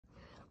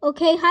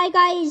Okay, hi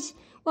guys.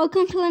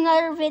 Welcome to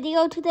another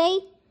video today.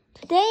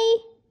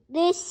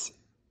 This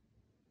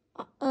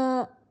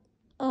Iron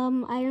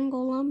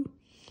Golem.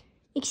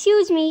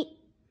 Excuse me.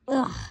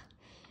 Ugh.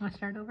 Want to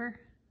start over?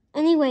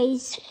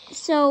 Anyways,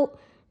 so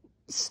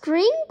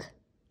string?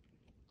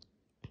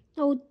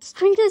 No,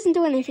 string doesn't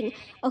do anything.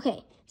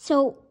 Okay,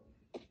 so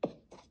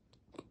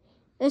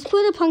let's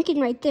put a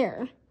pumpkin right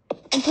there.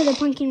 And put a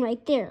pumpkin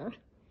right there.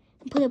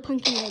 And put a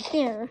pumpkin right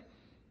there.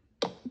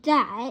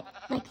 That,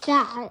 like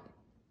that.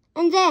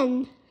 And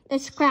then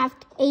let's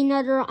craft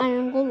another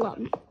Iron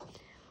Golem.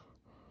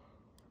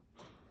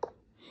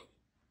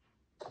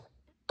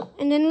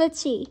 And then let's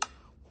see.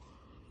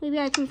 Maybe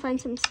I can find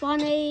some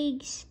spawn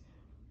eggs.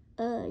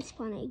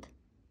 Spawn egg.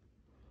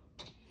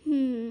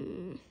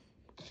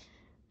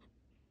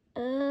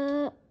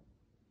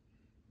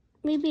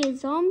 Maybe a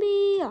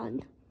zombie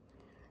on.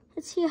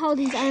 Let's see how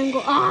these iron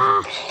go.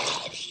 Ah!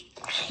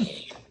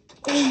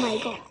 Oh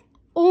my god.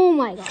 Oh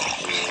my god.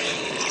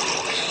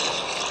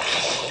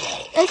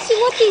 Let's see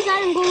what these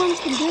iron golems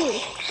can do.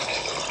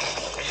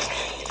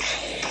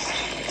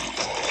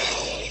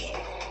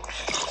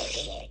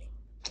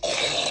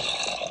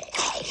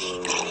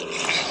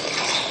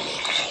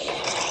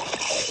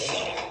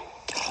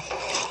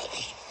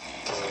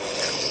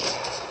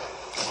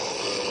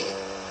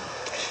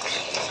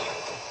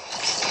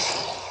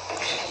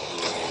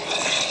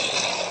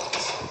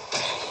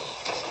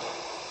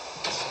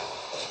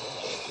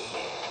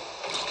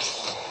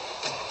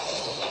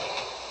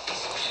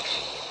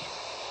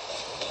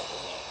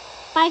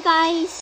 Bye guys.